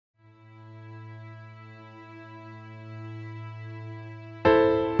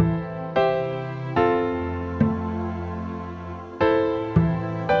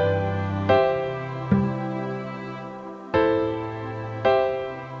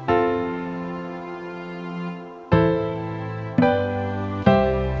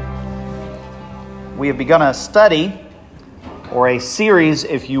We have begun a study, or a series,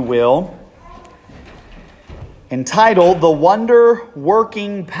 if you will, entitled The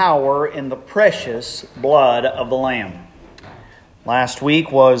Wonder-Working Power in the Precious Blood of the Lamb. Last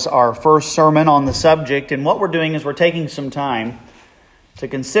week was our first sermon on the subject, and what we're doing is we're taking some time to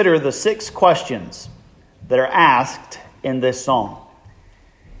consider the 6 questions that are asked in this song,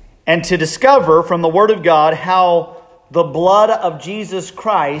 and to discover from the Word of God how the blood of Jesus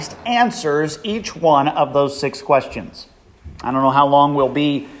Christ answers each one of those 6 questions. I don't know how long we'll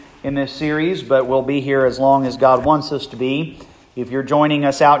be in this series, but we'll be here as long as God wants us to be. If you're joining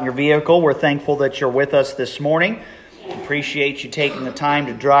us out in your vehicle, we're thankful that you're with us this morning. Appreciate you taking the time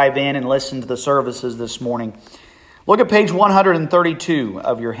to drive in and listen to the services this morning. Look at page 132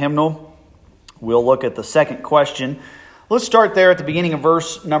 of your hymnal. We'll look at the second question. Let's start there at the beginning of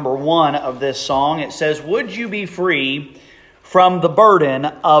verse number 1 of this song. It says, "Would you be free from the burden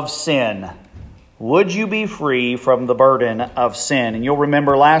of sin?" Would you be free from the burden of sin? And you'll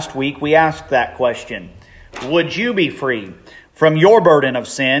remember last week we asked that question. Would you be free from your burden of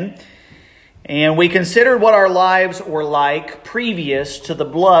sin? And we considered what our lives were like previous to the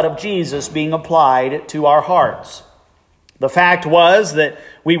blood of Jesus being applied to our hearts. The fact was that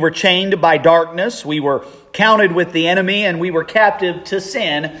we were chained by darkness, we were counted with the enemy, and we were captive to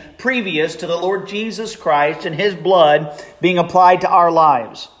sin previous to the Lord Jesus Christ and His blood being applied to our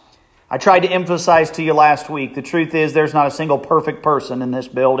lives. I tried to emphasize to you last week, the truth is there's not a single perfect person in this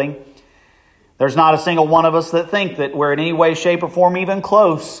building. There's not a single one of us that think that we're in any way, shape, or form even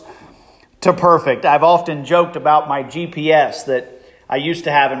close to perfect. I've often joked about my GPS that I used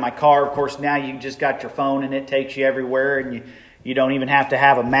to have in my car. Of course, now you just got your phone and it takes you everywhere, and you don't even have to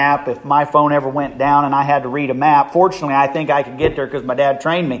have a map. If my phone ever went down and I had to read a map, fortunately, I think I could get there because my dad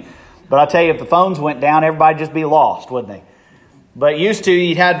trained me. But I'll tell you, if the phones went down, everybody'd just be lost, wouldn't they? But used to,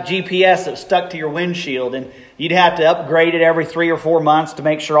 you'd have GPS that stuck to your windshield, and you'd have to upgrade it every 3 or 4 months to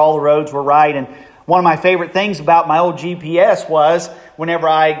make sure all the roads were right. And one of my favorite things about my old GPS was whenever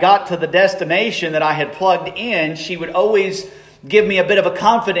I got to the destination that I had plugged in, she would always give me a bit of a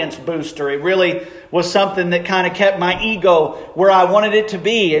confidence booster. It really was something that kind of kept my ego where I wanted it to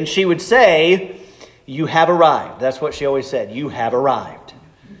be. And she would say, "You have arrived." That's what she always said. "You have arrived."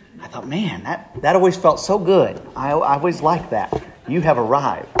 I thought, man, that always felt so good. I always liked that. You have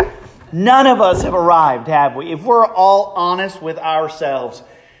arrived. None of us have arrived, have we? If we're all honest with ourselves,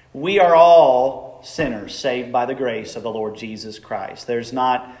 we are all sinners saved by the grace of the Lord Jesus Christ. There's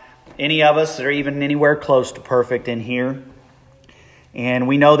not any of us that are even anywhere close to perfect in here. And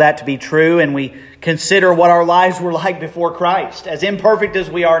we know that to be true, and we consider what our lives were like before Christ. As imperfect as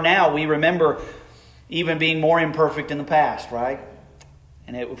we are now, we remember even being more imperfect in the past, right?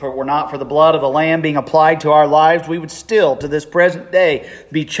 And if it were not for the blood of the Lamb being applied to our lives, we would still, to this present day,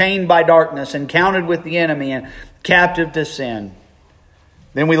 be chained by darkness and counted with the enemy and captive to sin.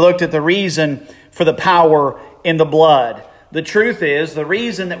 Then we looked at the reason for the power in the blood. The truth is, the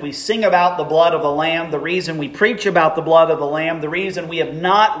reason that we sing about the blood of the Lamb, the reason we preach about the blood of the Lamb, the reason we have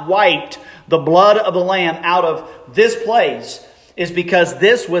not wiped the blood of the Lamb out of this place is because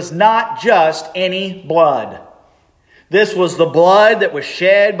this was not just any blood. This was the blood that was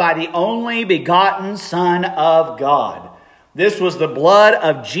shed by the only begotten Son of God. This was the blood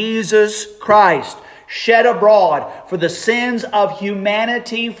of Jesus Christ, shed abroad for the sins of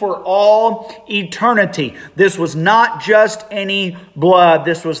humanity for all eternity. This was not just any blood.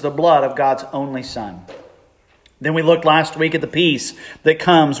 This was the blood of God's only Son. Then we looked last week at the peace that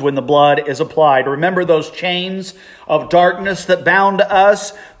comes when the blood is applied. Remember those chains of darkness that bound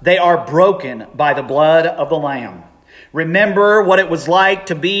us? They are broken by the blood of the Lamb. Remember what it was like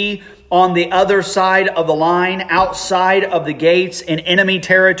to be on the other side of the line, outside of the gates in enemy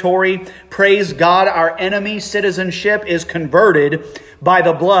territory. Praise God, our enemy citizenship is converted by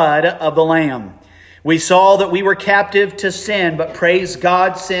the blood of the Lamb. We saw that we were captive to sin, but praise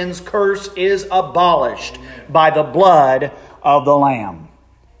God, sin's curse is abolished by the blood of the Lamb.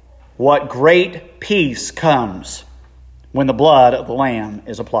 What great peace comes when the blood of the Lamb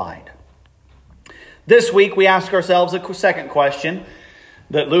is applied. This week we ask ourselves a second question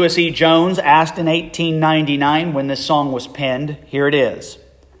that Louis E. Jones asked in 1899 when this song was penned. Here it is.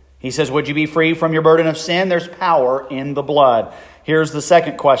 He says, "Would you be free from your burden of sin? There's power in the blood." Here's the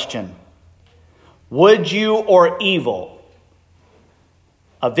second question. Would you or evil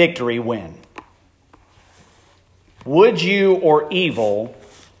a victory win? Would you or evil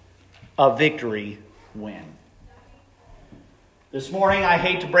a victory win? This morning, I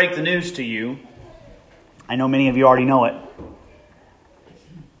hate to break the news to you. I know many of you already know it.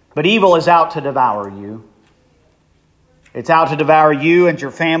 But evil is out to devour you. It's out to devour you and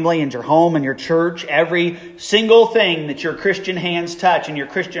your family and your home and your church. Every single thing that your Christian hands touch and your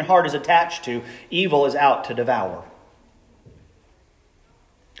Christian heart is attached to, evil is out to devour.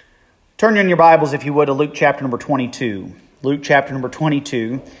 Turn in your Bibles, if you would, to Luke chapter number 22. Luke chapter number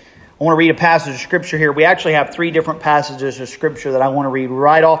 22. I want to read a passage of Scripture here. We actually have 3 different passages of Scripture that I want to read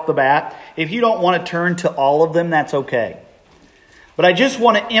right off the bat. If you don't want to turn to all of them, that's okay. But I just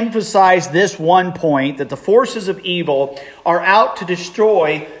want to emphasize this one point, that the forces of evil are out to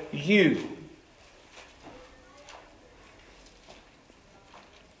destroy you.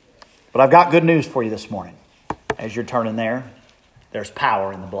 But I've got good news for you this morning. As you're turning there, there's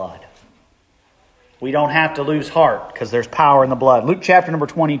power in the blood. We don't have to lose heart because there's power in the blood. Luke chapter number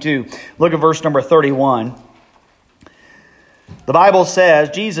 22, look at verse number 31. The Bible says,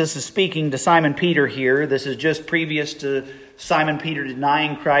 Jesus is speaking to Simon Peter here. This is just previous to Simon Peter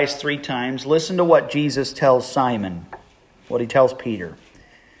denying Christ 3 times. Listen to what Jesus tells Simon, what he tells Peter.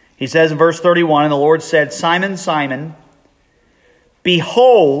 He says in verse 31, "And the Lord said, Simon, Simon,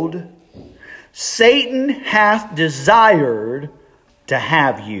 behold, Satan hath desired to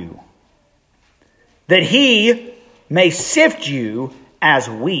have you, that he may sift you as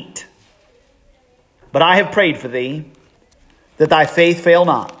wheat. But I have prayed for thee, that thy faith fail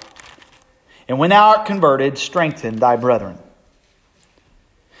not. And when thou art converted, strengthen thy brethren."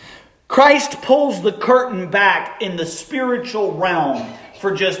 Christ pulls the curtain back in the spiritual realm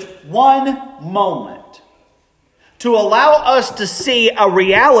for just one moment to allow us to see a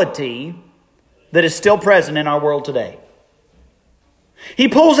reality that is still present in our world today. He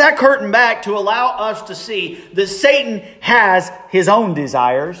pulls that curtain back to allow us to see that Satan has his own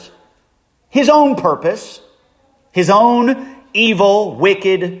desires, his own purpose, his own evil,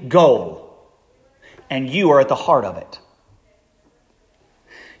 wicked goal. And you are at the heart of it.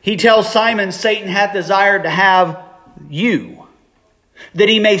 He tells Simon, Satan hath desired to have you, that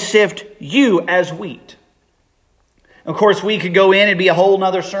he may sift you as wheat. Of course, we could go in and be a whole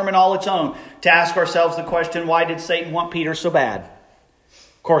other sermon all its own to ask ourselves the question, why did Satan want Peter so bad?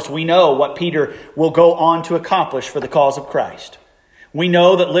 Of course, we know what Peter will go on to accomplish for the cause of Christ. We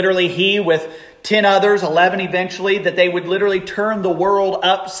know that literally he, with 10 others, 11 eventually, that they would literally turn the world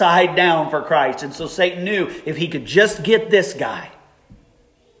upside down for Christ. And so Satan knew if he could just get this guy,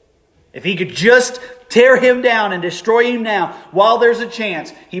 if he could just tear him down and destroy him now, while there's a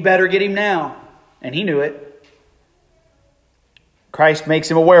chance, he better get him now. And he knew it. Christ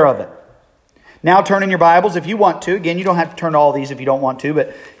makes him aware of it. Now turn in your Bibles if you want to. Again, you don't have to turn to all these if you don't want to,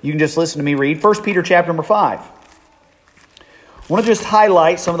 but you can just listen to me read 1 Peter chapter number 5. I want to just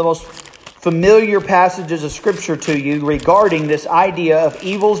highlight some of the most familiar passages of Scripture to you regarding this idea of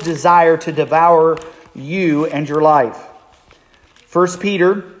evil's desire to devour you and your life. 1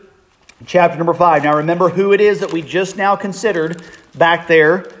 Peter chapter number 5. Now remember who it is that we just now considered back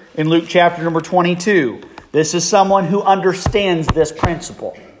there in Luke chapter number 22. This is someone who understands this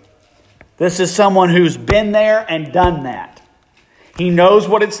principle. This is someone who's been there and done that. He knows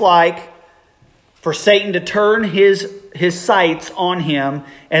what it's like for Satan to turn his sights on him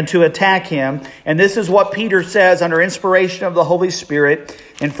and to attack him. And this is what Peter says under inspiration of the Holy Spirit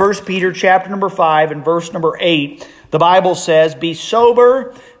in 1 Peter chapter number 5 and verse number 8. The Bible says, "Be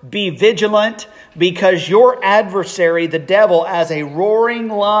sober, be vigilant, because your adversary, the devil, as a roaring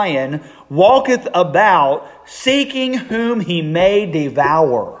lion, walketh about, seeking whom he may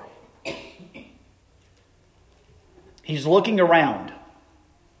devour." He's looking around,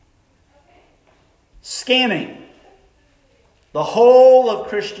 scanning the whole of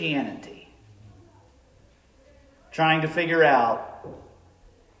Christianity, trying to figure out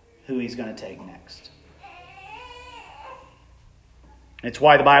who he's going to take next. It's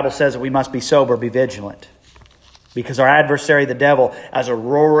why the Bible says that we must be sober, be vigilant. Because our adversary, the devil, as a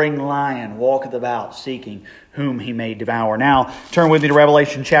roaring lion, walketh about, seeking whom he may devour. Now, turn with me to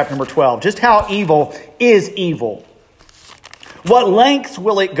Revelation chapter number 12. Just how evil is evil? What lengths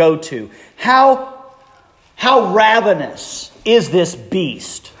will it go to? How ravenous is this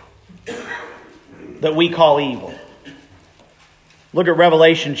beast that we call evil? Look at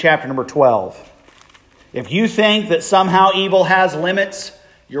Revelation chapter number 12. If you think that somehow evil has limits,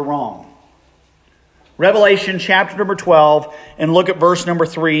 you're wrong. Revelation chapter number 12, and look at verse number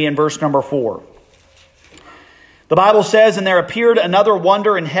 3 and verse number 4. The Bible says, "And there appeared another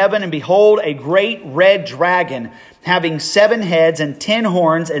wonder in heaven, and behold, a great red dragon, having 7 heads and 10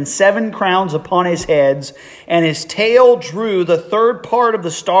 horns and 7 crowns upon his heads, and his tail drew the 3rd part of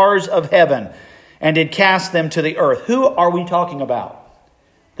the stars of heaven, and did cast them to the earth." Who are we talking about?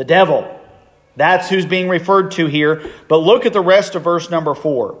 The devil. That's who's being referred to here. But look at the rest of verse number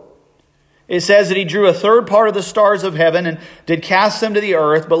 4. It says that he drew a third part of the stars of heaven and did cast them to the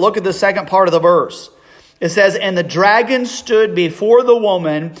earth. But look at the second part of the verse. It says, and the dragon stood before the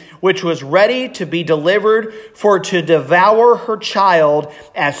woman, which was ready to be delivered for to devour her child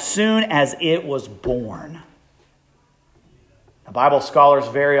as soon as it was born. Now, Bible scholars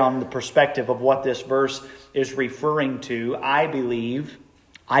vary on the perspective of what this verse is referring to.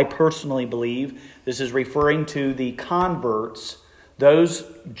 I personally believe, this is referring to the converts, those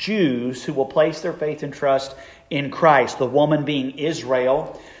Jews who will place their faith and trust in Christ. The woman being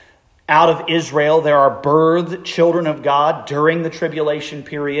Israel. Out of Israel, there are birthed children of God during the tribulation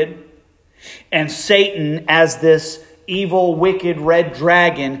period. And Satan, as this evil, wicked, red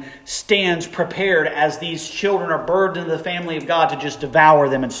dragon, stands prepared as these children are birthed into the family of God to just devour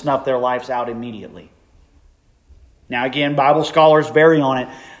them and snuff their lives out immediately. Now again, Bible scholars vary on it.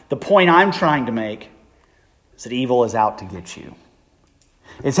 The point I'm trying to make is that evil is out to get you.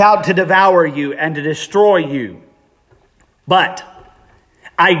 It's out to devour you and to destroy you. But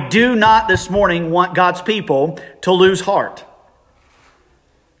I do not this morning want God's people to lose heart.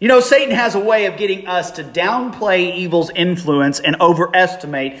 You know, Satan has a way of getting us to downplay evil's influence and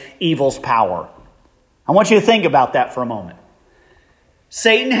overestimate evil's power. I want you to think about that for a moment.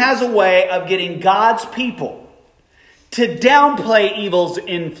 Satan has a way of getting God's people to downplay evil's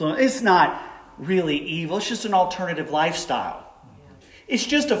influence. It's not really evil. It's just an alternative lifestyle. It's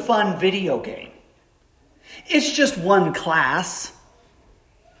just a fun video game. It's just one class.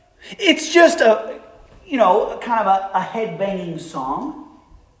 It's just kind of a head-banging song.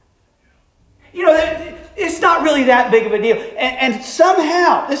 You know, it's not really that big of a deal. And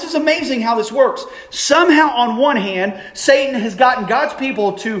somehow, this is amazing how this works. Somehow, on one hand, Satan has gotten God's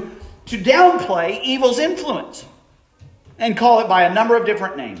people to downplay evil's influence and call it by a number of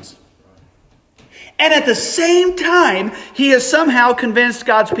different names. And at the same time, he has somehow convinced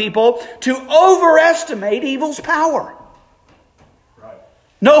God's people to overestimate evil's power. Right.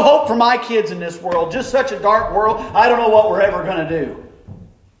 No hope for my kids in this world. Just such a dark world. I don't know what we're ever going to do.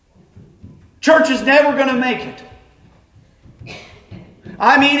 Church is never going to make it.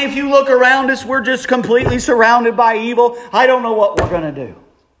 I mean, if you look around us, we're just completely surrounded by evil. I don't know what we're going to do.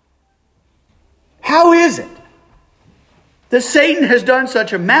 How is it that Satan has done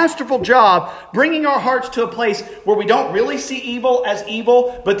such a masterful job bringing our hearts to a place where we don't really see evil as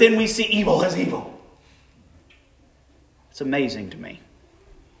evil, but then we see evil as evil? It's amazing to me.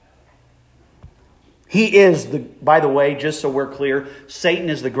 He is, by the way, just so we're clear, Satan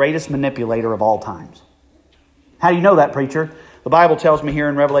is the greatest manipulator of all times. How do you know that, preacher? The Bible tells me here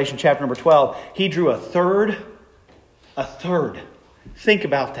in Revelation chapter number 12, he drew a third. Think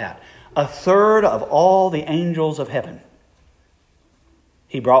about that. A third of all the angels of heaven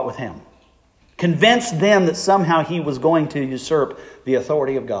he brought with him. Convinced them that somehow he was going to usurp the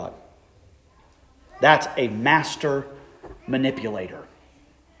authority of God. That's a master manipulator.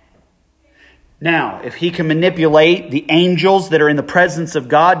 Now, if he can manipulate the angels that are in the presence of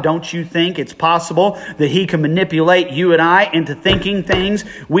God, don't you think it's possible that he can manipulate you and I into thinking things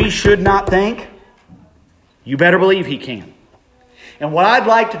we should not think? You better believe he can. And what I'd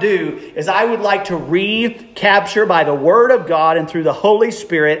like to do is I would like to recapture by the Word of God and through the Holy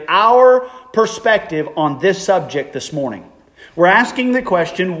Spirit our perspective on this subject this morning. We're asking the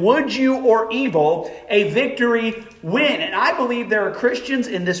question, would you or evil a victory win? And I believe there are Christians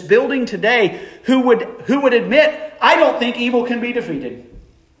in this building today who would admit, I don't think evil can be defeated.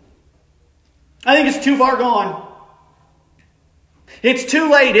 I think it's too far gone. It's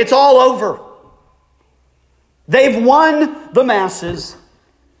too late. It's all over. They've won the masses.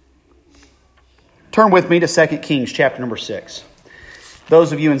 Turn with me to 2 Kings chapter number 6.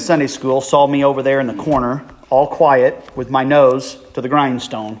 Those of you in Sunday school saw me over there in the corner, all quiet, with my nose to the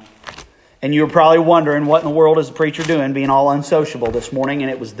grindstone. And you were probably wondering, what in the world is the preacher doing, being all unsociable this morning?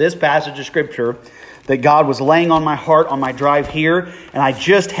 And it was this passage of Scripture that God was laying on my heart on my drive here. And I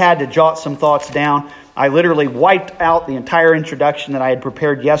just had to jot some thoughts down. I literally wiped out the entire introduction that I had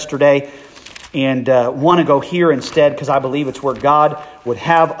prepared yesterday. And want to go here instead because I believe it's where God would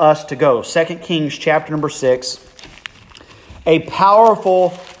have us to go. 2 Kings chapter number 6. A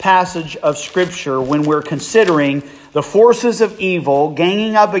powerful passage of Scripture when we're considering the forces of evil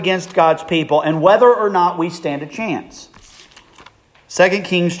ganging up against God's people and whether or not we stand a chance. 2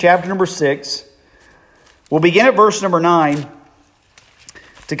 Kings chapter number 6. We'll begin at verse number 9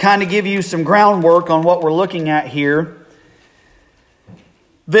 to kind of give you some groundwork on what we're looking at here.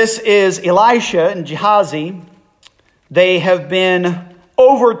 This is Elisha and Gehazi. They have been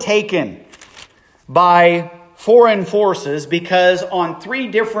overtaken by foreign forces because on 3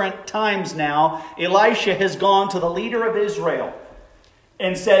 different times now, Elisha has gone to the leader of Israel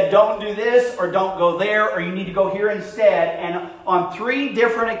and said, don't do this or don't go there or you need to go here instead. And on 3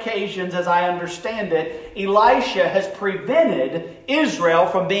 different occasions, as I understand it, Elisha has prevented Israel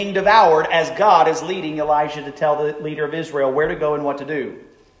from being devoured as God is leading Elijah to tell the leader of Israel where to go and what to do.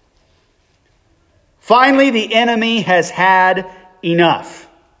 Finally, the enemy has had enough.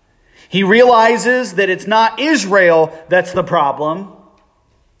 He realizes that it's not Israel that's the problem,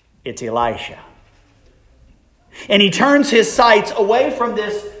 it's Elisha. And he turns his sights away from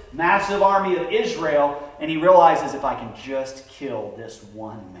this massive army of Israel, and he realizes, if I can just kill this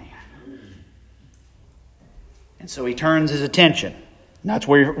one man. And so he turns his attention. And that's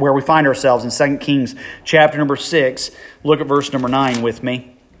where we find ourselves in 2 Kings chapter number 6. Look at verse number 9 with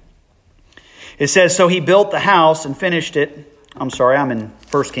me. It says, so he built the house and finished it. I'm sorry, I'm in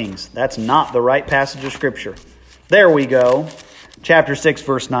 1 Kings. That's not the right passage of Scripture. There we go. Chapter 6,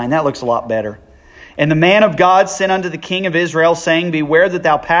 verse 9. That looks a lot better. And the man of God sent unto the king of Israel, saying, beware that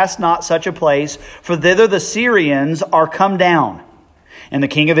thou pass not such a place, for thither the Syrians are come down. And the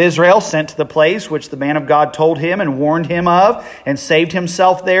king of Israel sent to the place which the man of God told him and warned him of, and saved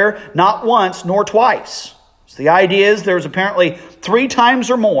himself there, not once nor twice. So the idea is there's apparently 3 times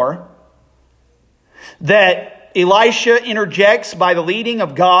or more that Elisha interjects by the leading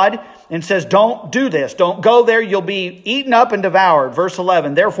of God and says, don't do this. Don't go there. You'll be eaten up and devoured. Verse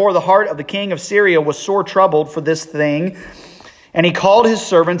 11, therefore the heart of the king of Syria was sore troubled for this thing. And he called his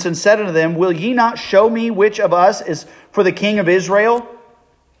servants and said unto them, will ye not show me which of us is for the king of Israel?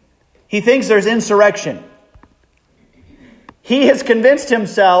 He thinks there's insurrection. He has convinced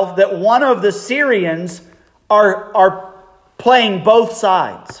himself that one of the Syrians are playing both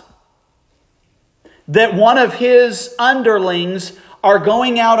sides. That one of his underlings are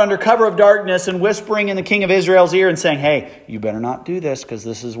going out under cover of darkness and whispering in the king of Israel's ear and saying, hey, you better not do this because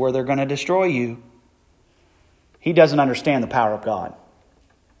this is where they're going to destroy you. He doesn't understand the power of God.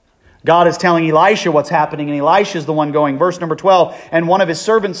 God is telling Elisha what's happening, and Elisha is the one going. Verse number 12, and one of his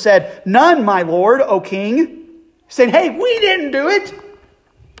servants said, none, my lord, O king. He said, hey, we didn't do it.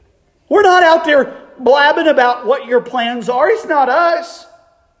 We're not out there blabbing about what your plans are. It's not us.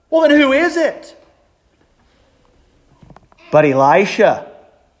 Well, then who is it? But Elisha,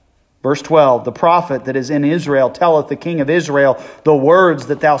 verse 12, the prophet that is in Israel telleth the king of Israel the words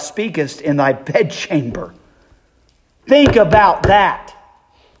that thou speakest in thy bedchamber. Think about that.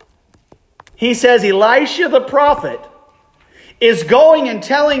 He says Elisha the prophet is going and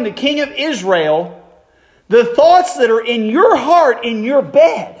telling the king of Israel the thoughts that are in your heart, in your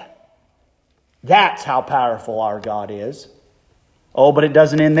bed. That's how powerful our God is. Oh, but it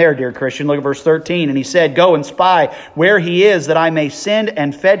doesn't end there, dear Christian. Look at verse 13. And he said, go and spy where he is, that I may send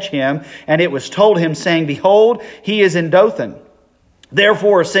and fetch him. And it was told him, saying, behold, he is in Dothan.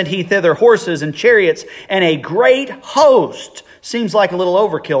 Therefore sent he thither horses and chariots and a great host. Seems like a little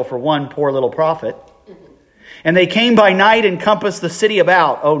overkill for one poor little prophet. And they came by night and compassed the city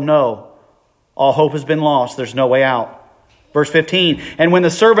about. Oh no, all hope has been lost. There's no way out. Verse 15, and when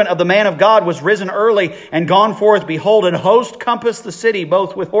the servant of the man of God was risen early and gone forth, behold, an host compassed the city,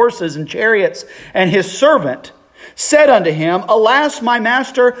 both with horses and chariots. And his servant said unto him, alas, my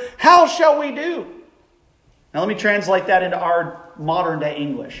master, how shall we do? Now let me translate that into our modern day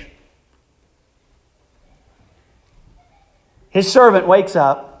English. His servant wakes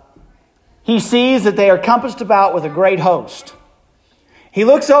up. He sees that they are compassed about with a great host. He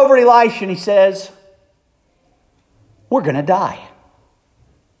looks over at Elisha and he says, we're going to die.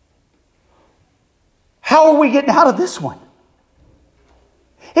 How are we getting out of this one?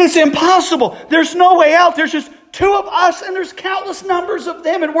 It's impossible. There's no way out. There's just 2 of us and there's countless numbers of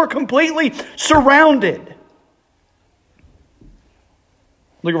them and we're completely surrounded.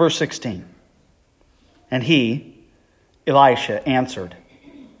 Look at verse 16. And he, Elisha, answered,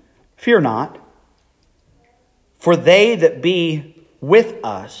 fear not, for they that be with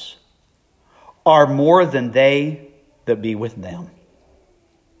us are more than they that be with them.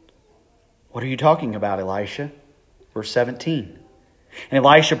 What are you talking about, Elisha? Verse 17. And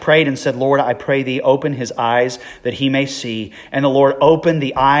Elisha prayed and said, Lord, I pray thee, open his eyes that he may see. And the Lord opened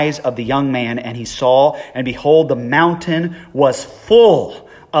the eyes of the young man, and he saw, and behold, the mountain was full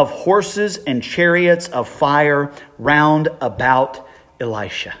of horses and chariots of fire round about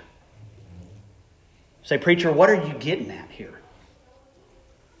Elisha. Say, preacher, what are you getting at here?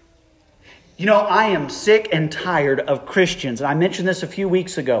 You know, I am sick and tired of Christians, and I mentioned this a few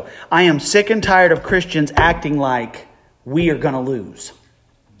weeks ago. I am sick and tired of Christians acting like we are going to lose.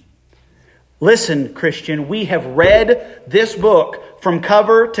 Listen, Christian, we have read this book from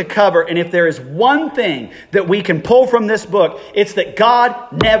cover to cover, and if there is one thing that we can pull from this book, it's that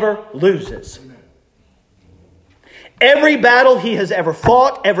God never loses. Every battle he has ever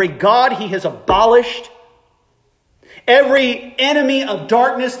fought, every god he has abolished, every enemy of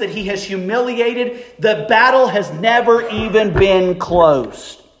darkness that he has humiliated, the battle has never even been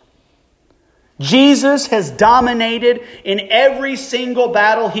close. Jesus has dominated in every single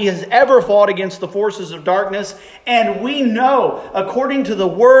battle he has ever fought against the forces of darkness. And we know, according to the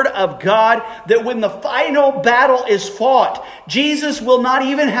Word of God, that when the final battle is fought, Jesus will not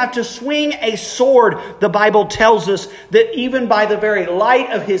even have to swing a sword. The Bible tells us that even by the very light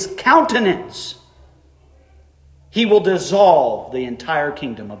of his countenance, he will dissolve the entire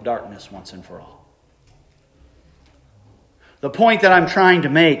kingdom of darkness once and for all. The point that I'm trying to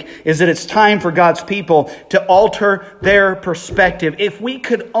make is that it's time for God's people to alter their perspective. If we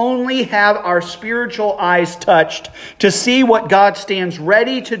could only have our spiritual eyes touched to see what God stands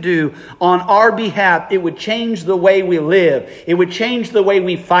ready to do on our behalf, it would change the way we live. It would change the way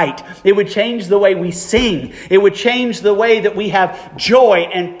we fight. It would change the way we sing. It would change the way that we have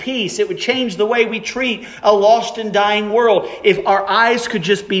joy and peace. It would change the way we treat a lost and dying world. If our eyes could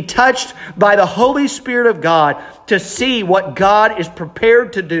just be touched by the Holy Spirit of God to see what God is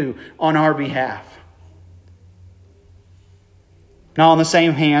prepared to do on our behalf. Now, on the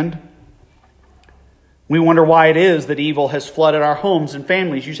same hand, we wonder why it is that evil has flooded our homes and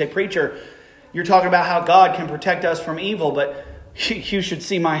families. You say, preacher, you're talking about how God can protect us from evil, but you should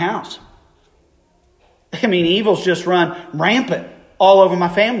see my house. I mean, evil's just run rampant all over my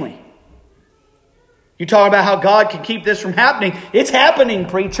family. You talk about how God can keep this from happening. It's happening,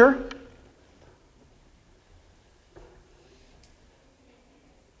 preacher.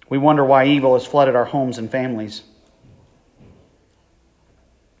 We wonder why evil has flooded our homes and families.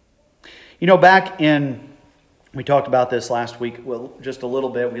 You know, we talked about this last week, well, just a little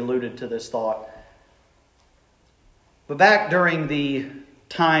bit, we alluded to this thought. But back during the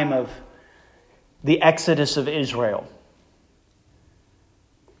time of the Exodus of Israel,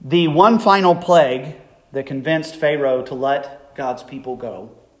 the one final plague that convinced Pharaoh to let God's people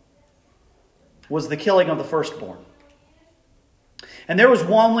go was the killing of the firstborn. And there was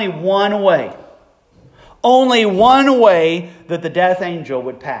only one way that the death angel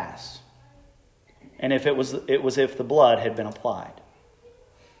would pass. And it was if the blood had been applied.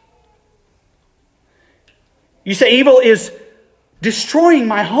 You say, evil is destroying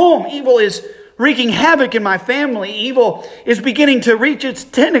my home. Evil is wreaking havoc in my family. Evil is beginning to reach its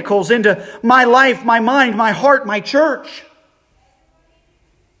tentacles into my life, my mind, my heart, my church.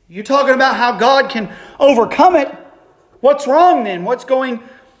 You're talking about how God can overcome it. What's wrong then? What's going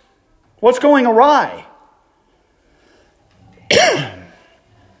awry?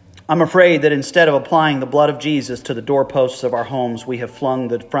 I'm afraid that instead of applying the blood of Jesus to the doorposts of our homes, we have flung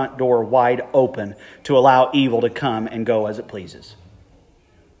the front door wide open to allow evil to come and go as it pleases.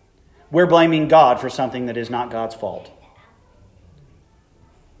 We're blaming God for something that is not God's fault.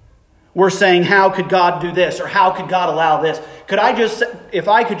 We're saying, how could God do this? Or how could God allow this? If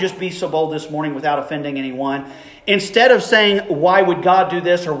I could just be so bold this morning without offending anyone, instead of saying, why would God do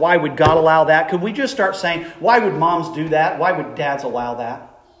this? Or why would God allow that? Could we just start saying, why would moms do that? Why would dads allow that?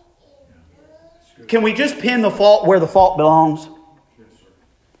 Can we just pin the fault where the fault belongs?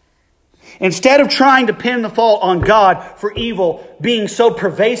 Instead of trying to pin the fault on God for evil being so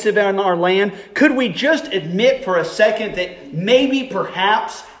pervasive in our land, could we just admit for a second that maybe,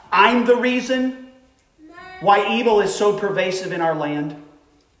 perhaps, I'm the reason why evil is so pervasive in our land?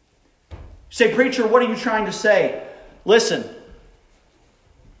 You say, preacher, what are you trying to say? Listen,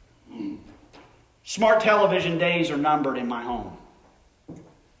 smart television days are numbered in my home.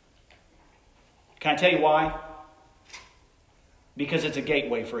 Can I tell you why? Because it's a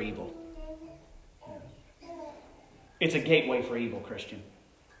gateway for evil. It's a gateway for evil, Christian.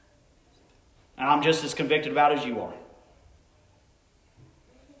 And I'm just as convicted about it as you are.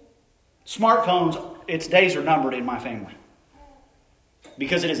 Smartphones, its days are numbered in my family.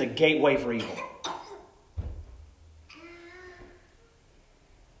 Because it is a gateway for evil.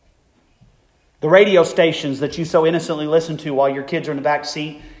 The radio stations that you so innocently listen to while your kids are in the back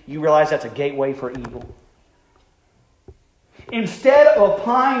seat, you realize that's a gateway for evil. Instead of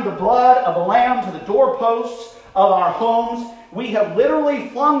applying the blood of the Lamb to the doorposts of our homes, we have literally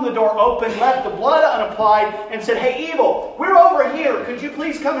flung the door open, left the blood unapplied, and said, hey, evil, we're over here. Could you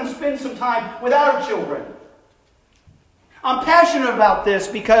please come and spend some time with our children? I'm passionate about this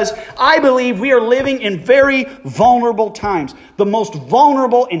because I believe we are living in very vulnerable times. The most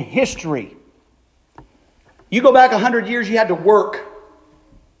vulnerable in history. You go back 100 years, you had to work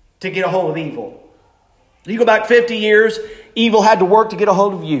to get a hold of evil. You go back 50 years, evil had to work to get a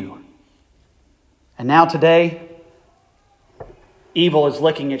hold of you. And now today, evil is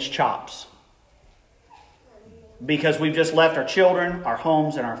licking its chops. because we've just left our children, our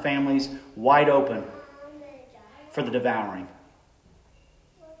homes, and our families wide open for the devouring.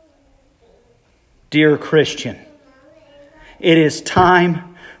 Dear Christian, it is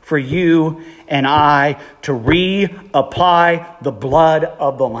time for you and I to reapply the blood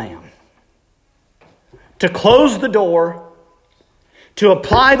of the Lamb. To close the door, to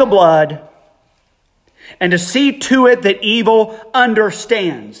apply the blood, and to see to it that evil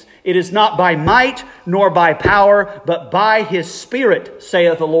understands. It is not by might nor by power, but by His Spirit,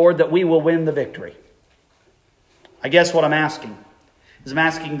 saith the Lord, that we will win the victory. I guess what I'm asking is I'm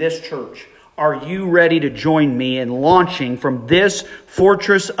asking this church, are you ready to join me in launching from this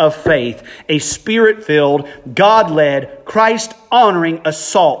fortress of faith a Spirit-filled, God-led, Christ-honoring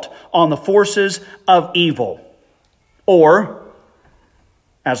assault on the forces of evil? Or,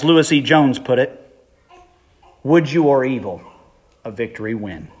 as Lewis E. Jones put it, would you or evil a victory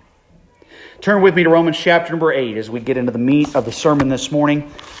win? Turn with me to Romans chapter number 8 as we get into the meat of the sermon this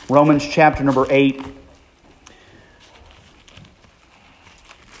morning. Romans chapter number 8.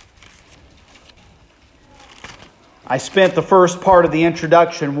 I spent the first part of the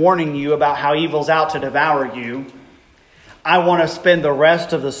introduction warning you about how evil's out to devour you. I want to spend the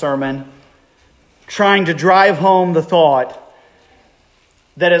rest of the sermon trying to drive home the thought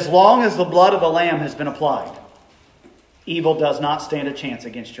that as long as the blood of the Lamb has been applied, evil does not stand a chance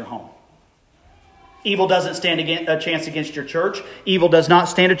against your home. Evil doesn't stand a chance against your church. Evil does not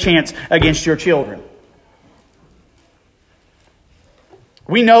stand a chance against your children.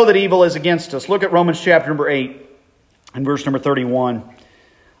 We know that evil is against us. Look at Romans chapter number 8 and verse number 31.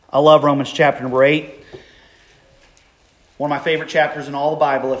 I love Romans chapter number 8. One of my favorite chapters in all the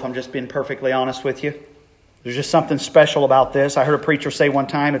Bible, if I'm just being perfectly honest with you. There's just something special about this. I heard a preacher say one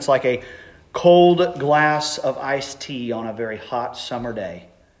time, it's like a cold glass of iced tea on a very hot summer day.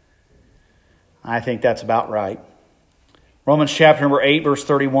 I think that's about right. Romans chapter number 8, verse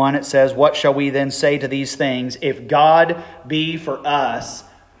 31, it says, "What shall we then say to these things? If God be for us,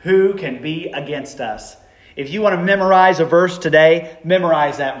 who can be against us?" If you want to memorize a verse today,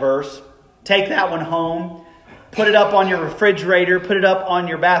 memorize that verse. Take that one home. Put it up on your refrigerator. Put it up on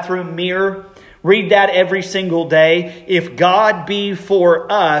your bathroom mirror. Read that every single day. If God be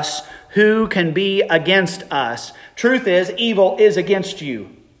for us, who can be against us? Truth is, evil is against you.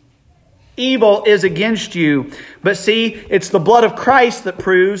 Evil is against you. But see, it's the blood of Christ that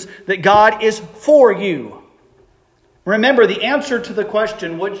proves that God is for you. Remember, the answer to the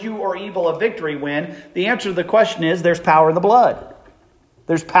question, would you or evil a victory win? The answer to the question is, there's power in the blood.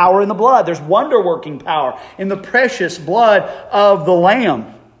 There's power in the blood. There's wonder-working power in the precious blood of the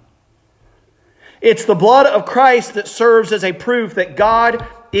Lamb. It's the blood of Christ that serves as a proof that God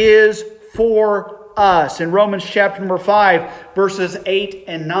is for us. In Romans chapter number 5, verses 8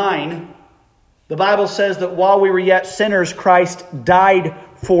 and 9, the Bible says that while we were yet sinners, Christ died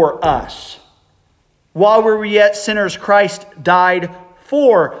for us. While we were yet sinners, Christ died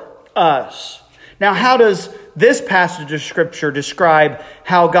for us. Now, how does this passage of Scripture describe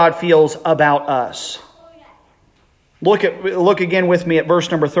how God feels about us? Look again with me at verse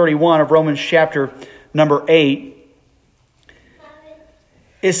number 31 of Romans chapter number 8.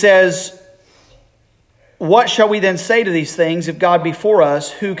 It says, "What shall we then say to these things? If God be for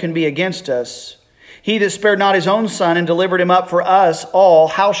us, who can be against us? He that spared not his own Son and delivered him up for us all,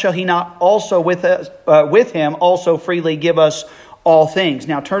 how shall he not also with him also freely give us all things?"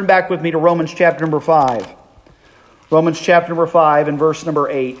 Now turn back with me to Romans chapter number 5. Romans chapter number 5 and verse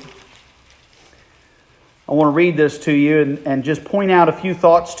number 8. I want to read this to you and just point out a few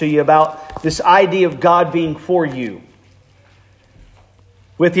thoughts to you about this idea of God being for you.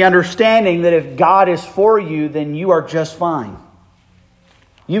 With the understanding that if God is for you, then you are just fine.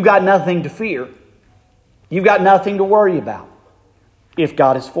 You've got nothing to fear. You've got nothing to worry about if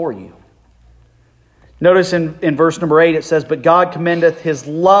God is for you. Notice in verse number 8 it says, "But God commendeth His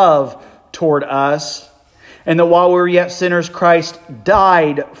love toward us, and that while we were yet sinners, Christ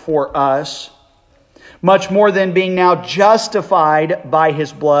died for us. Much more than being now justified by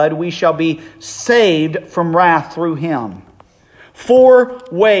His blood, we shall be saved from wrath through Him." 4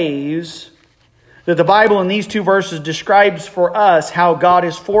 ways that the Bible in these 2 verses describes for us how God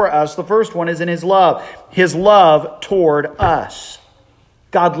is for us. The first one is in His love. His love toward us.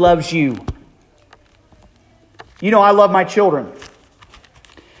 God loves you. You know, I love my children.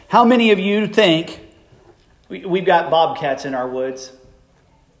 How many of you think we've got bobcats in our woods?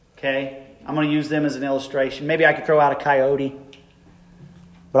 Okay? I'm going to use them as an illustration. Maybe I could throw out a coyote,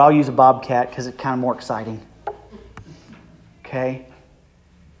 but I'll use a bobcat because it's kind of more exciting. Okay?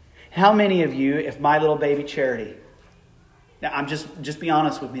 How many of you, if my little baby Charity, now I'm just be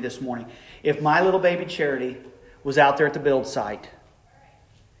honest with me this morning, if my little baby Charity was out there at the build site.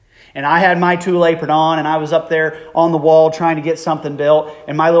 And I had my tool apron on, and I was up there on the wall trying to get something built.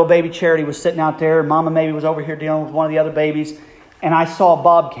 And my little baby Charity was sitting out there, and Mama maybe was over here dealing with one of the other babies. And I saw a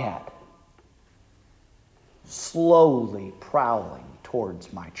bobcat slowly prowling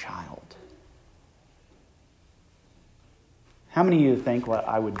towards my child. How many of you think what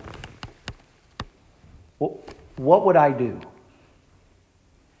would I do?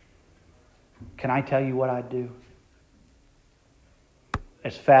 Can I tell you what I'd do?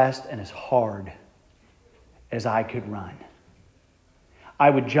 As fast and as hard as I could run. I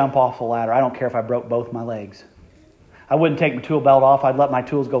would jump off the ladder. I don't care if I broke both my legs. I wouldn't take my tool belt off. I'd let my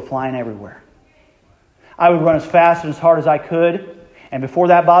tools go flying everywhere. I would run as fast and as hard as I could. And before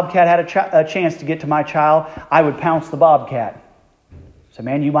that bobcat had a chance to get to my child, I would pounce the bobcat. Say,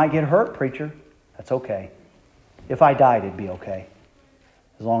 man, you might get hurt, preacher. That's okay. If I died, it'd be okay.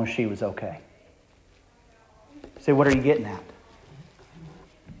 As long as she was okay. Say, what are you getting at?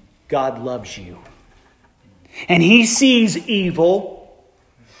 God loves you. And He sees evil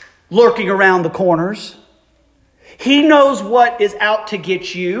lurking around the corners. He knows what is out to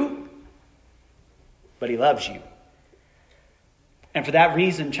get you. But He loves you. And for that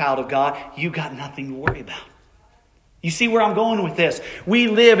reason, child of God, you got nothing to worry about. You see where I'm going with this? We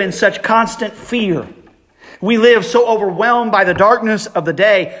live in such constant fear. We live so overwhelmed by the darkness of the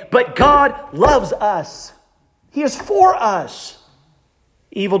day. But God loves us. He is for us.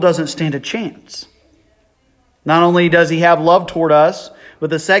 Evil doesn't stand a chance. Not only does He have love toward us, but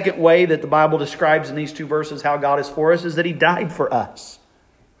the second way that the Bible describes in these two verses how God is for us is that He died for us.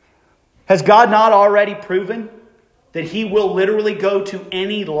 Has God not already proven that He will literally go to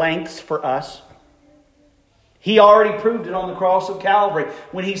any lengths for us? He already proved it on the cross of Calvary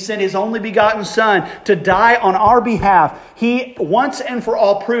when He sent His only begotten Son to die on our behalf. He once and for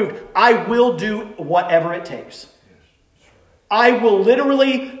all proved, I will do whatever it takes. I will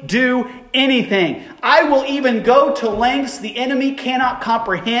literally do anything. I will even go to lengths the enemy cannot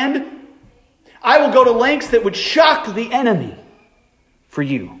comprehend. I will go to lengths that would shock the enemy for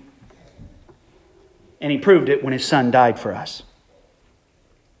you. And He proved it when His Son died for us.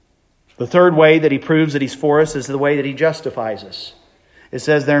 The third way that He proves that He's for us is the way that He justifies us. It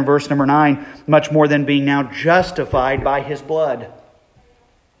says there in verse number 9, much more than being now justified by His blood.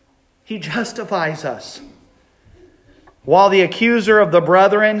 He justifies us. While the accuser of the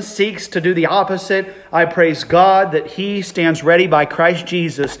brethren seeks to do the opposite, I praise God that He stands ready by Christ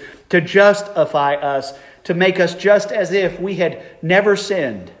Jesus to justify us, to make us just as if we had never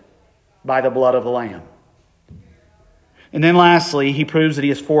sinned by the blood of the Lamb. And then lastly, He proves that He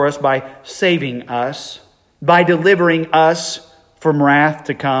is for us by saving us, by delivering us from wrath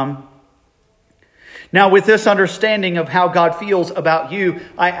to come. Now, with this understanding of how God feels about you,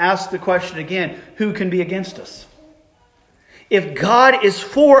 I ask the question again, who can be against us? If God is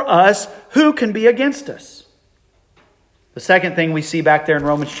for us, who can be against us? The second thing we see back there in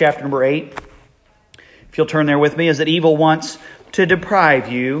Romans chapter number 8, if you'll turn there with me, is that evil wants to deprive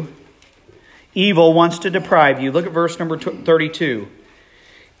you. Evil wants to deprive you. Look at verse number 32.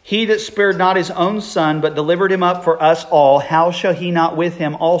 He that spared not His own Son, but delivered Him up for us all, how shall He not with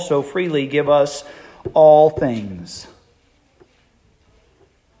Him also freely give us all things?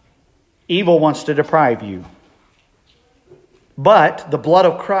 Evil wants to deprive you. But the blood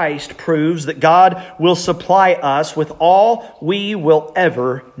of Christ proves that God will supply us with all we will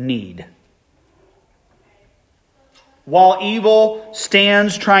ever need. While evil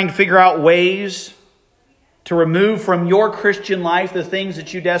stands trying to figure out ways to remove from your Christian life the things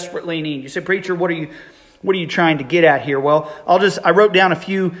that you desperately need. You say, preacher, what are you trying to get at here? Well, I wrote down a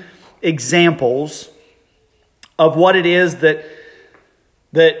few examples of what it is that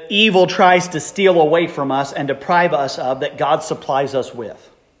evil tries to steal away from us and deprive us of that God supplies us with.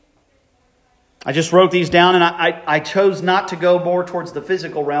 I just wrote these down, and I chose not to go more towards the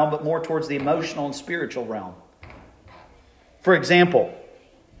physical realm, but more towards the emotional and spiritual realm. For example,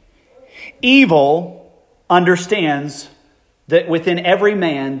 evil understands that within every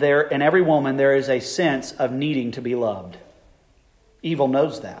man there and every woman there is a sense of needing to be loved. Evil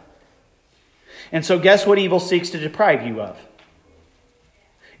knows that. And so guess what evil seeks to deprive you of?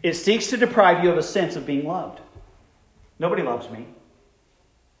 It seeks to deprive you of a sense of being loved. Nobody loves me.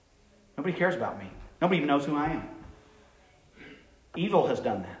 Nobody cares about me. Nobody even knows who I am. Evil has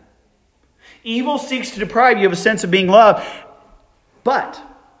done that. Evil seeks to deprive you of a sense of being loved. But,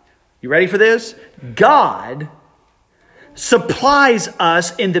 you ready for this? God supplies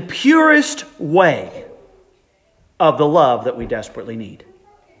us in the purest way of the love that we desperately need.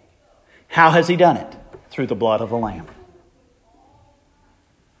 How has He done it? Through the blood of the Lamb.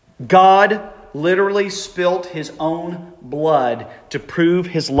 God literally spilt his own blood to prove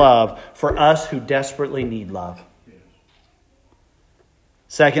his love for us who desperately need love.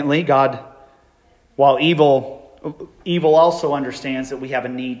 Secondly, God, while evil also understands that we have a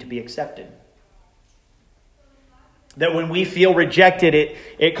need to be accepted. That when we feel rejected,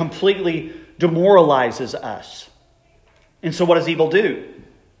 it completely demoralizes us. And so what does evil do?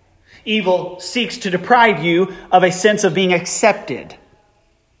 Evil seeks to deprive you of a sense of being accepted.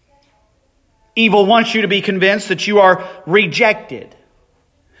 Evil wants you to be convinced that you are rejected.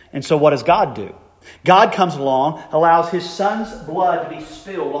 And so what does God do? God comes along, allows His Son's blood to be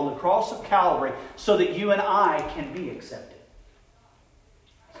spilled on the cross of Calvary so that you and I can be accepted.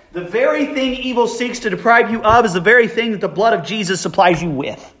 The very thing evil seeks to deprive you of is the very thing that the blood of Jesus supplies you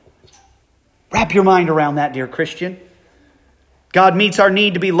with. Wrap your mind around that, dear Christian. God meets our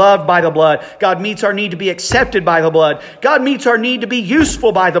need to be loved by the blood. God meets our need to be accepted by the blood. God meets our need to be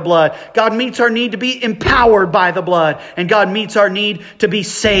useful by the blood. God meets our need to be empowered by the blood. And God meets our need to be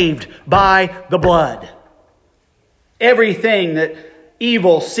saved by the blood. Everything that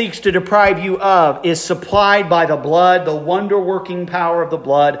evil seeks to deprive you of is supplied by the blood, the wonder-working power of the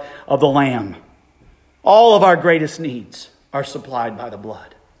blood of the Lamb. All of our greatest needs are supplied by the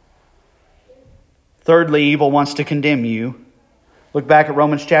blood. Thirdly, evil wants to condemn you. Look back at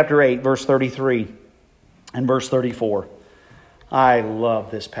Romans chapter 8, verse 33 and verse 34. I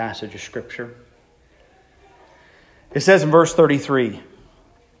love this passage of Scripture. It says in verse 33,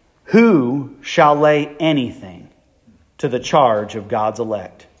 "Who shall lay anything to the charge of God's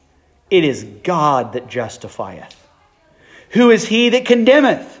elect? It is God that justifieth. Who is he that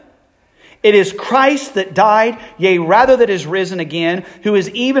condemneth? It is Christ that died, yea, rather that is risen again, who is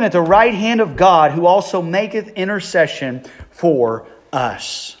even at the right hand of God, who also maketh intercession for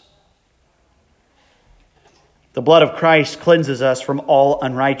us." The blood of Christ cleanses us from all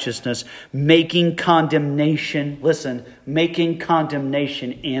unrighteousness, making condemnation, listen, making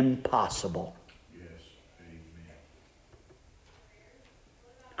condemnation impossible.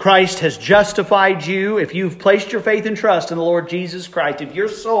 Christ has justified you. If you've placed your faith and trust in the Lord Jesus Christ, if your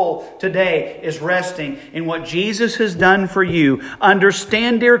soul today is resting in what Jesus has done for you,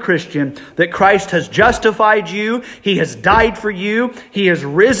 understand, dear Christian, that Christ has justified you. He has died for you. He has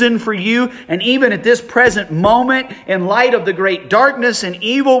risen for you. And even at this present moment, in light of the great darkness and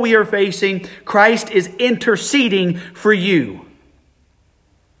evil we are facing, Christ is interceding for you.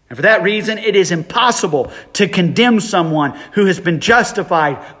 And for that reason, it is impossible to condemn someone who has been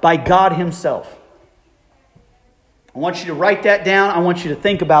justified by God Himself. I want you to write that down. I want you to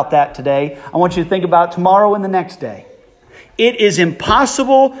think about that today. I want you to think about it tomorrow and the next day. It is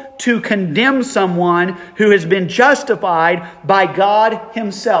impossible to condemn someone who has been justified by God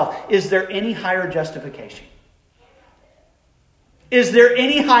Himself. Is there any higher justification? Is there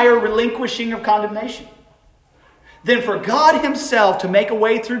any higher relinquishing of condemnation than for God Himself to make a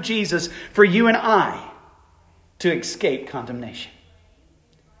way through Jesus for you and I to escape condemnation?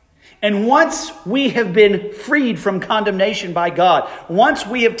 And once we have been freed from condemnation by God, once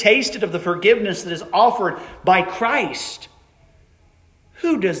we have tasted of the forgiveness that is offered by Christ,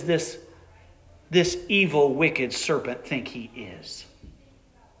 who does this evil, wicked serpent think he is?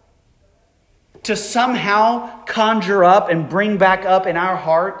 To somehow conjure up and bring back up in our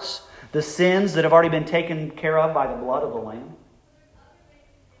hearts the sins that have already been taken care of by the blood of the Lamb?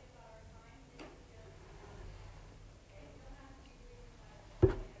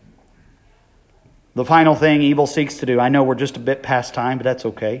 The final thing evil seeks to do, I know we're just a bit past time, but that's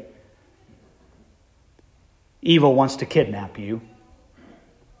okay. Evil wants to kidnap you.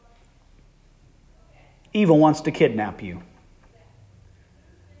 Evil wants to kidnap you.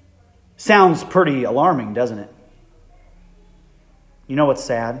 Sounds pretty alarming, doesn't it? You know what's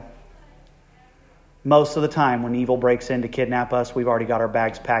sad? Most of the time when evil breaks in to kidnap us, we've already got our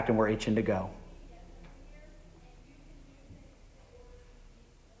bags packed and we're itching to go.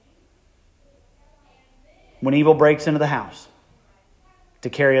 When evil breaks into the house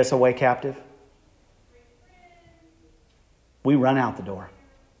to carry us away captive, we run out the door.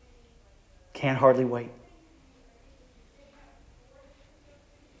 Can't hardly wait.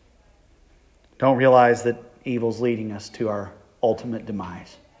 Don't realize that evil's leading us to our ultimate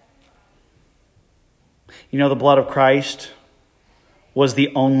demise. You know, the blood of Christ was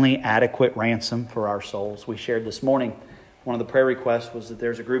the only adequate ransom for our souls. We shared this morning, one of the prayer requests was that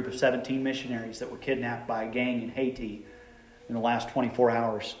there's a group of 17 missionaries that were kidnapped by a gang in Haiti in the last 24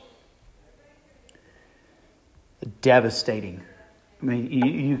 hours. Devastating. I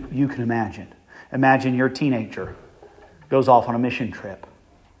mean, you can imagine. Imagine your teenager goes off on a mission trip,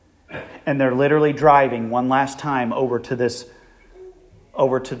 and they're literally driving one last time over to this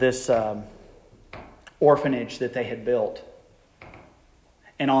orphanage that they had built.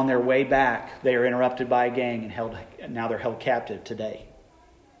 And on their way back, they are interrupted by a gang and now they're held captive today.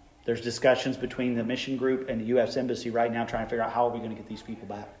 There's discussions between the mission group and the U.S. Embassy right now trying to figure out how are we going to get these people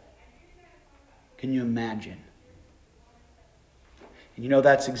back. Can you imagine? And you know,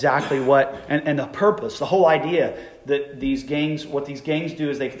 that's exactly what, and the purpose, the whole idea that what these gangs do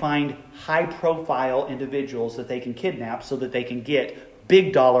is they find high-profile individuals that they can kidnap so that they can get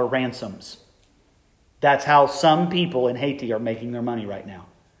big dollar ransoms. That's how some people in Haiti are making their money right now.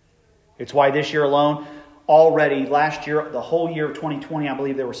 It's why this year alone, already last year, the whole year of 2020, I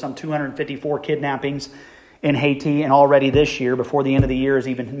believe there were some 254 kidnappings in Haiti. And already this year, before the end of the year is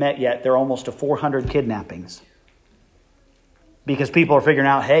even met yet, there are almost to 400 kidnappings. Because people are figuring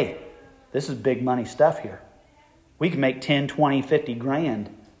out, hey, this is big money stuff here. We can make 10, 20, 50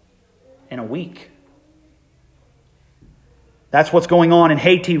 grand in a week. That's what's going on in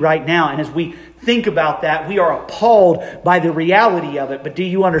Haiti right now. And as we think about that, we are appalled by the reality of it. But do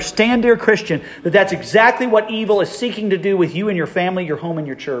you understand, dear Christian, that that's exactly what evil is seeking to do with you and your family, your home and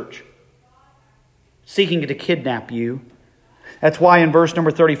your church? Seeking to kidnap you. That's why in verse number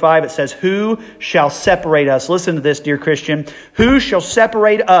 35 it says, who shall separate us? Listen to this, dear Christian. Who shall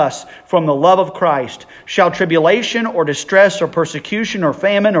separate us from the love of Christ? Shall tribulation or distress or persecution or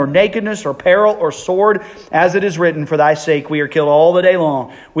famine or nakedness or peril or sword? As it is written, for thy sake we are killed all the day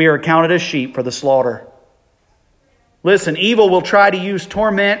long. We are accounted as sheep for the slaughter. Listen, evil will try to use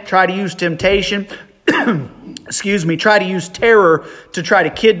torment, try to use temptation, try to use terror to try to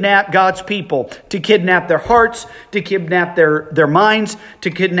kidnap God's people, to kidnap their hearts, to kidnap their minds,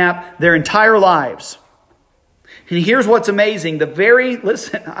 to kidnap their entire lives. And here's what's amazing.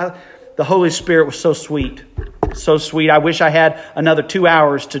 The Holy Spirit was so sweet. So sweet. I wish I had another 2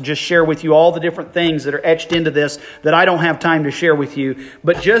 hours to just share with you all the different things that are etched into this that I don't have time to share with you.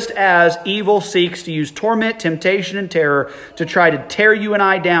 But just as evil seeks to use torment, temptation, and terror to try to tear you and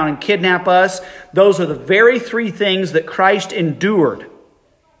I down and kidnap us, those are the very three things that Christ endured.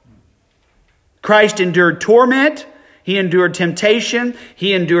 Christ endured torment, He endured temptation,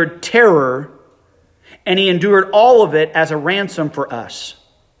 He endured terror, and He endured all of it as a ransom for us.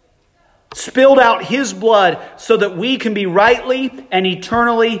 Spilled out His blood so that we can be rightly and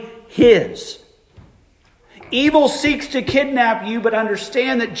eternally His. Evil seeks to kidnap you, but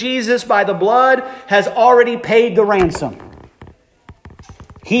understand that Jesus, by the blood, has already paid the ransom.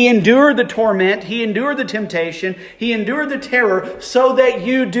 He endured the torment, He endured the temptation, He endured the terror so that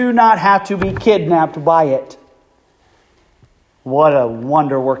you do not have to be kidnapped by it. What a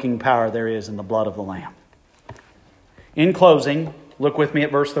wonder-working power there is in the blood of the Lamb. In closing, look with me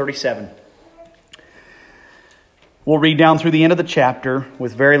at verse 37. We'll read down through the end of the chapter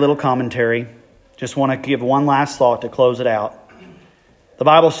with very little commentary. Just want to give one last thought to close it out. The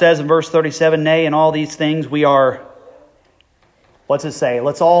Bible says in verse 37, nay, in all these things we are... What's it say?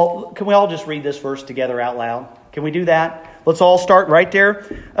 Can we all just read this verse together out loud? Can we do that? Let's all start right there.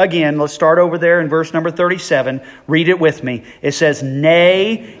 Again, let's start over there in verse number 37. Read it with me. It says,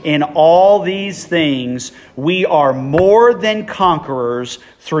 nay, in all these things we are more than conquerors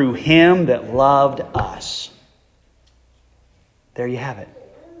through Him that loved us. There you have it.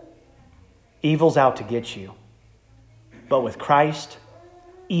 Evil's out to get you. But with Christ,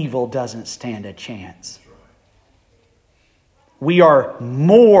 evil doesn't stand a chance. We are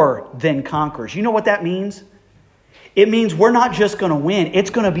more than conquerors. You know what that means? It means we're not just going to win.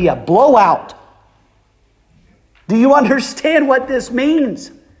 It's going to be a blowout. Do you understand what this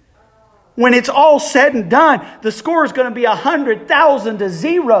means? When it's all said and done, the score is going to be 100,000 to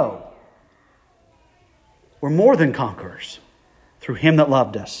 0. We're more than conquerors through Him that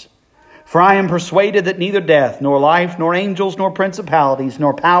loved us. For I am persuaded that neither death, nor life, nor angels, nor principalities,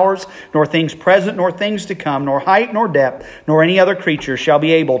 nor powers, nor things present, nor things to come, nor height, nor depth, nor any other creature shall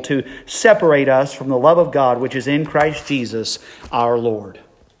be able to separate us from the love of God which is in Christ Jesus our Lord.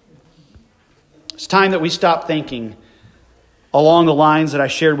 It's time that we stop thinking along the lines that I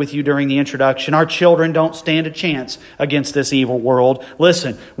shared with you during the introduction. Our children don't stand a chance against this evil world.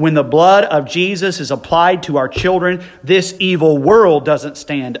 Listen, when the blood of Jesus is applied to our children, this evil world doesn't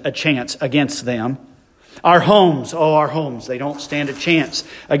stand a chance against them. Our homes, they don't stand a chance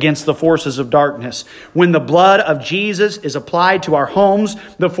against the forces of darkness. When the blood of Jesus is applied to our homes,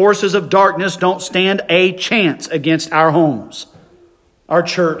 the forces of darkness don't stand a chance against our homes. Our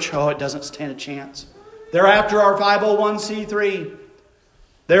church, it doesn't stand a chance. They're after our 501c3.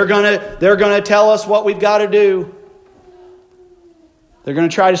 They're gonna tell us what we've got to do. They're going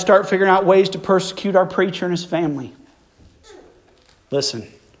to try to start figuring out ways to persecute our preacher and his family. Listen,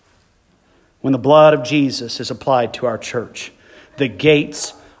 when the blood of Jesus is applied to our church, the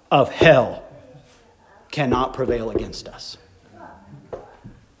gates of hell cannot prevail against us.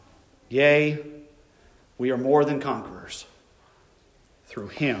 Yea, we are more than conquerors through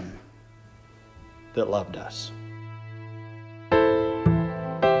Him that loved us.